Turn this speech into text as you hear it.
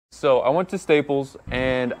So I went to Staples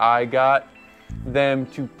and I got them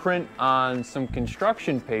to print on some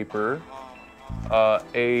construction paper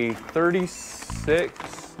a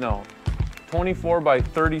 24 by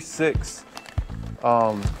 36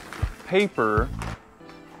 paper,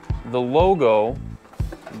 the logo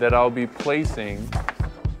that I'll be placing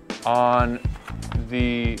on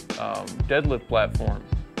the deadlift platform.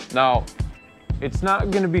 Now, it's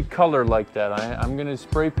not going to be colored like that. I'm going to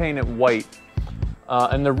spray paint it white.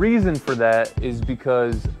 And the reason for that is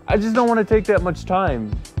because I just don't want to take that much time.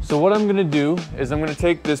 So what I'm going to do is I'm going to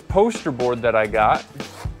take this poster board that I got,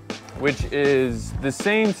 which is the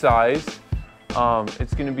same size.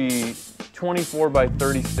 It's going to be 24 by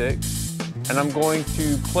 36. And I'm going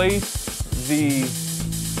to place the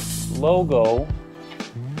logo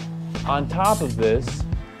on top of this.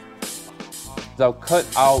 I'll cut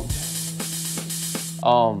out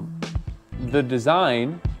the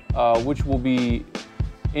design, which will be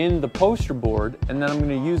in the poster board, and then I'm going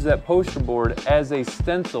to use that poster board as a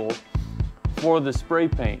stencil for the spray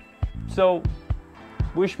paint. So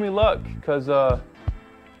wish me luck, because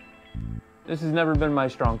this has never been my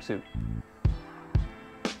strong suit.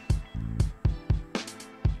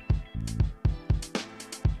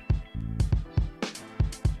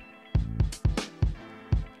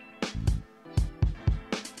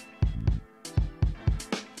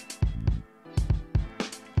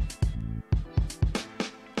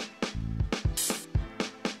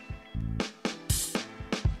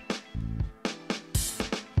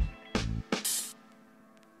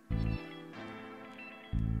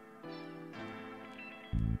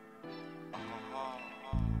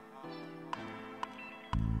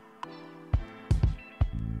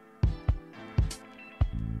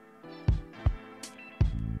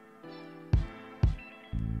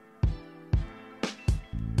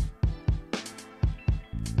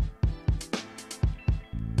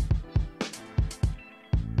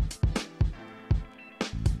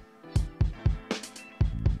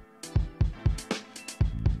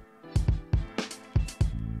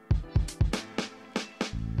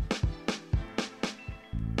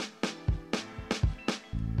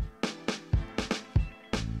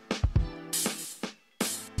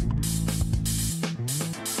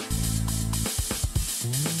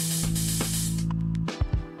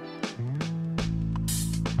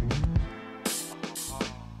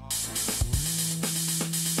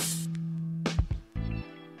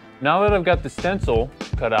 Now that I've got the stencil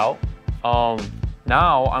cut out,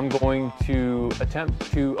 now I'm going to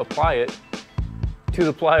attempt to apply it to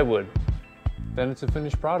the plywood. Then it's a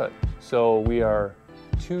finished product. So we are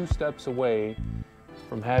 2 steps away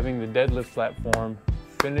from having the deadlift platform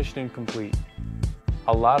finished and complete.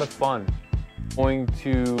 A lot of fun. Going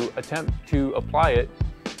to attempt to apply it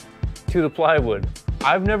to the plywood.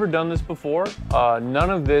 I've never done this before.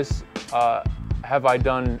 None of this have I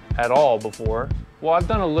done at all before. Well, I've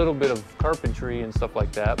done a little bit of carpentry and stuff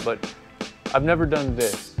like that, but I've never done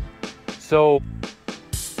this. So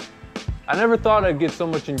I never thought I'd get so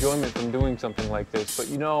much enjoyment from doing something like this, but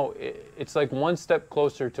you know, it's like 1 step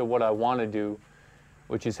closer to what I want to do,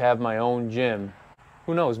 which is have my own gym.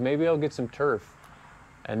 Who knows, maybe I'll get some turf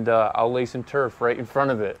and I'll lay some turf right in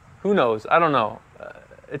front of it. Who knows, I don't know.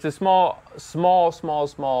 It's a small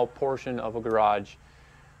portion of a garage,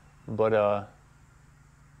 but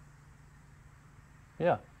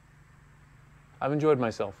yeah, I've enjoyed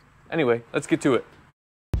myself. Anyway, let's get to it.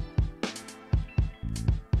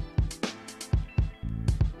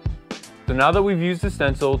 So now that we've used the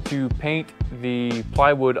stencil to paint the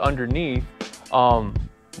plywood underneath, now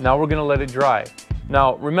we're gonna let it dry.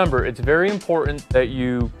 Now remember, it's very important that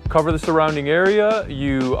you cover the surrounding area,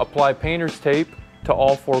 you apply painter's tape to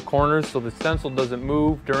all 4 corners so the stencil doesn't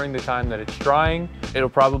move during the time that it's drying. It'll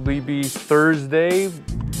probably be Thursday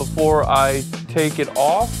before I take it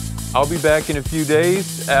off. I'll be back in a few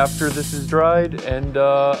days after this is dried, and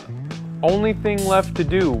only thing left to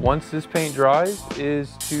do once this paint dries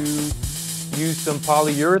is to use some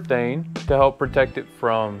polyurethane to help protect it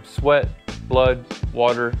from sweat, blood,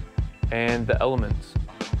 water, and the elements.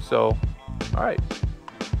 So, all right,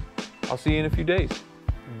 I'll see you in a few days.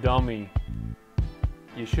 Dummy,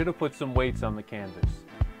 you should have put some weights on the canvas.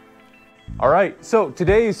 All right, so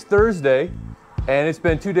today is Thursday, and it's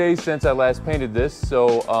been 2 days since I last painted this,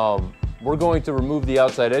 so we're going to remove the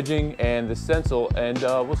outside edging and the stencil, and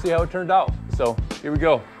we'll see how it turned out. So here we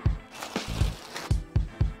go.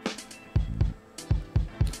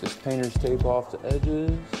 Get this painter's tape off the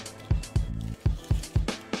edges.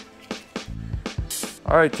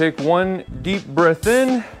 All right, take 1 deep breath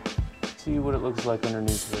in. See what it looks like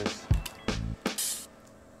underneath this.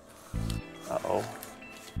 Uh-oh.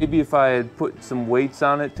 Maybe if I had put some weights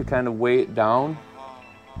on it to kind of weigh it down,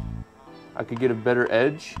 I could get a better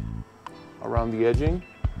edge around the edging.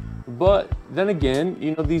 But then again,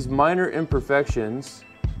 you know, these minor imperfections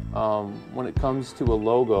when it comes to a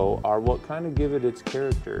logo are what kind of give it its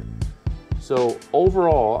character. So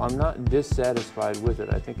overall, I'm not dissatisfied with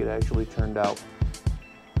it. I think it actually turned out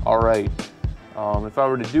all right. If I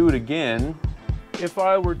were to do it again,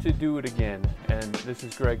 and this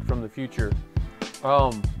is Greg from the future,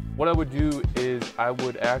 what I would do is I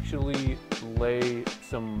would actually lay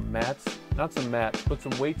some mats, not some mats, but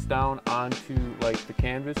some weights down onto like the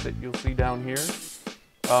canvas that you'll see down here,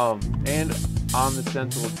 and on the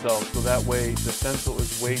stencil itself. So that way the stencil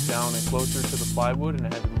is weighed down and closer to the plywood, and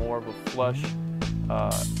it has more of a flush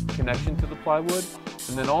connection to the plywood.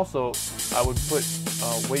 And then also I would put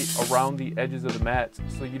weight around the edges of the mats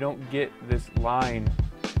so you don't get this line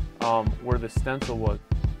where the stencil was.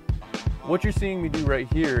 What you're seeing me do right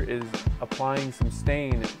here is applying some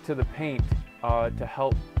stain to the paint to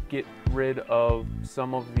help get rid of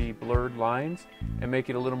some of the blurred lines and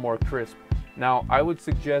make it a little more crisp. Now, I would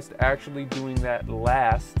suggest actually doing that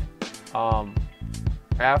last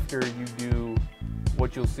after you do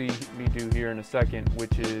what you'll see me do here in a second,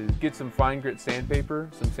 which is get some fine grit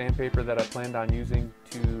sandpaper, some sandpaper that I planned on using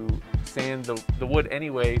to sand the wood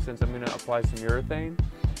anyway, since I'm going to apply some urethane.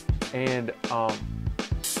 And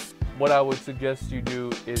what I would suggest you do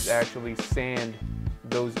is actually sand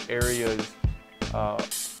those areas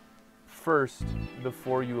first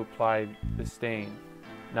before you apply the stain.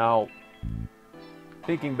 Now,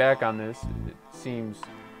 thinking back on this, it seems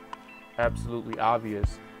absolutely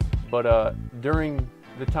obvious, but during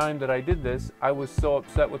the time that I did this, I was so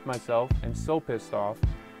upset with myself and so pissed off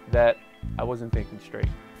that I wasn't thinking straight.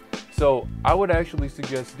 So I would actually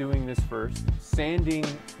suggest doing this first, sanding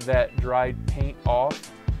that dried paint off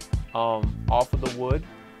of the wood,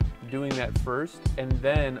 doing that first, and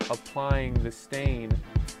then applying the stain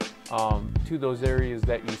to those areas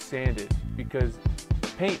that you sanded, because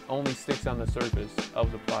paint only sticks on the surface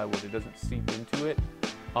of the plywood. It doesn't seep into it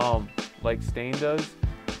like stain does.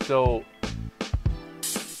 So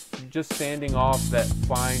just sanding off that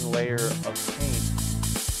fine layer of paint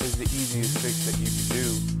is the easiest fix that you can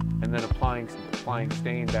do, and then applying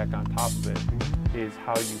stain back on top of it is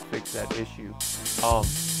how you fix that issue.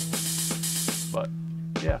 But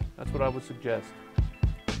yeah, that's what I would suggest.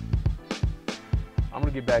 I'm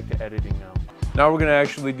gonna get back to editing now. Now we're gonna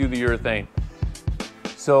actually do the urethane.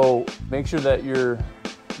 So make sure that your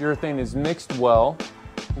urethane is mixed well.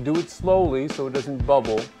 Do it slowly so it doesn't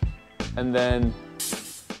bubble. And then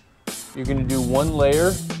you're gonna do one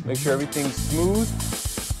layer, make sure everything's smooth.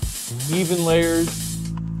 Even layers,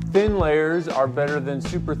 thin layers are better than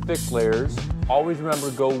super thick layers. Always remember,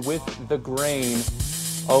 go with the grain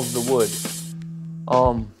of the wood.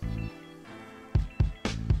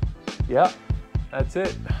 Yeah, that's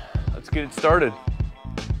it. Let's get it started.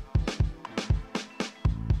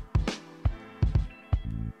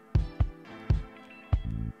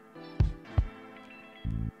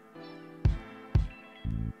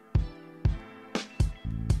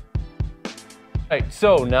 Alright,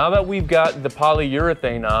 so now that we've got the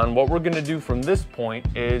polyurethane on, what we're gonna do from this point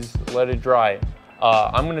is let it dry.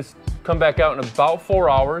 I'm gonna come back out in about 4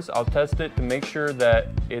 hours. I'll test it to make sure that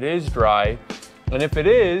it is dry. And if it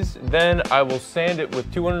is, then I will sand it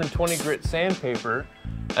with 220 grit sandpaper,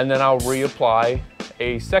 and then I'll reapply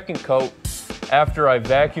a second coat after I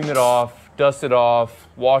vacuum it off, dust it off,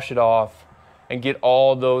 wash it off, and get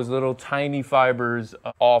all those little tiny fibers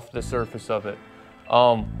off the surface of it.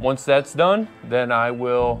 Once that's done, then I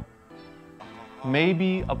will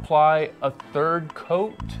maybe apply a third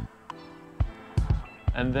coat,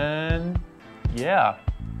 and then, yeah,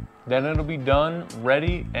 then it'll be done,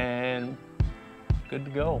 ready, and good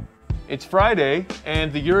to go. It's Friday,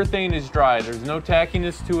 and the urethane is dry. There's no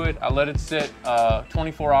tackiness to it. I let it sit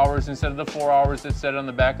 24 hours instead of the 4 hours that said on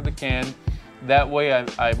the back of the can. That way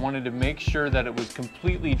I wanted to make sure that it was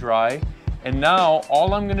completely dry. And now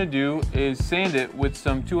all I'm gonna do is sand it with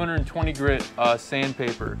some 220 grit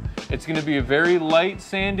sandpaper. It's gonna be a very light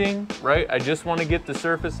sanding, right? I just wanna get the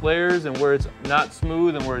surface layers and where it's not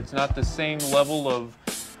smooth and where it's not the same level of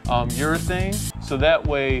urethane. So that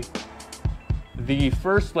way the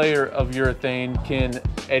first layer of urethane can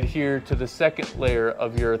adhere to the second layer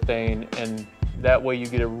of urethane, and that way you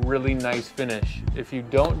get a really nice finish. If you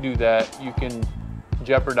don't do that, you can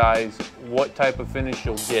jeopardize what type of finish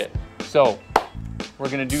you'll get. So we're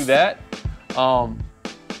gonna do that,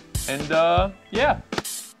 yeah.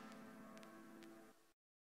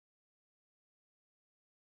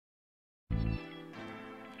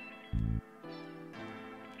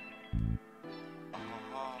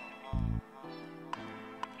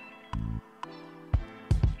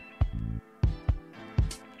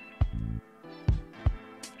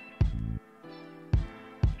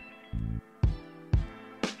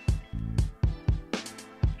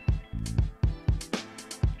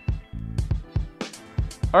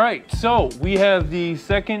 All right, so we have the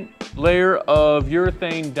second layer of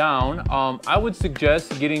urethane down. I would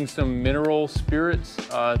suggest getting some mineral spirits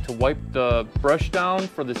to wipe the brush down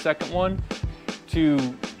for the second one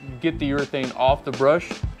to get the urethane off the brush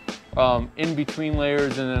in between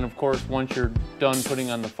layers, and then of course once you're done putting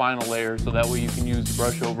on the final layer, so that way you can use the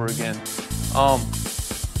brush over again.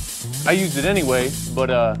 I used it anyway,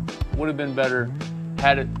 but would have been better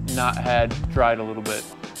had it not had dried a little bit.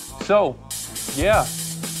 So yeah,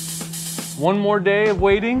 one more day of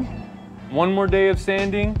waiting, one more day of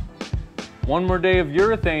sanding, one more day of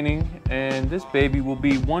urethaning, and this baby will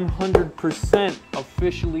be 100%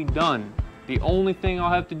 officially done. The only thing I'll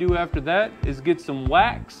have to do after that is get some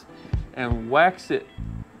wax and wax it.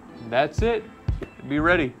 That's it. Be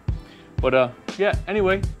ready. But yeah,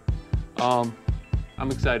 anyway, I'm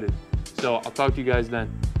excited. So I'll talk to you guys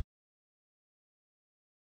then.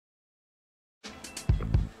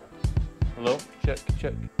 Hello? Check,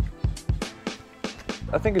 check.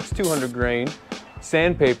 I think it's 200 grain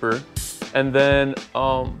sandpaper, and then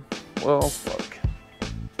well, fuck.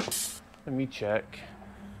 Let me check.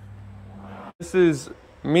 This is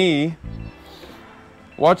me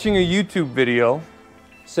watching a YouTube video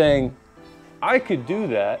saying I could do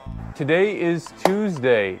that. Today is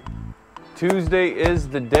Tuesday. Tuesday is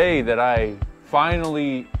the day that I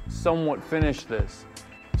finally somewhat finished this.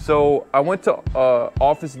 So I went to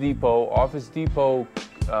Office Depot. Office Depot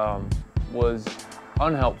was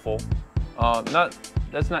unhelpful.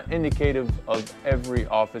 That's not indicative of every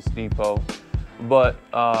Office Depot, but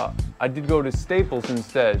I did go to Staples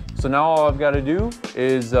instead. So now all I've got to do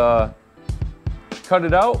is cut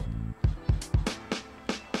it out,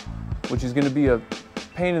 which is going to be a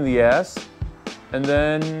pain in the ass, and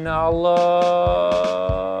then I'll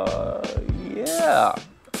yeah,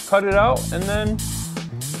 cut it out and then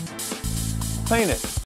paint it.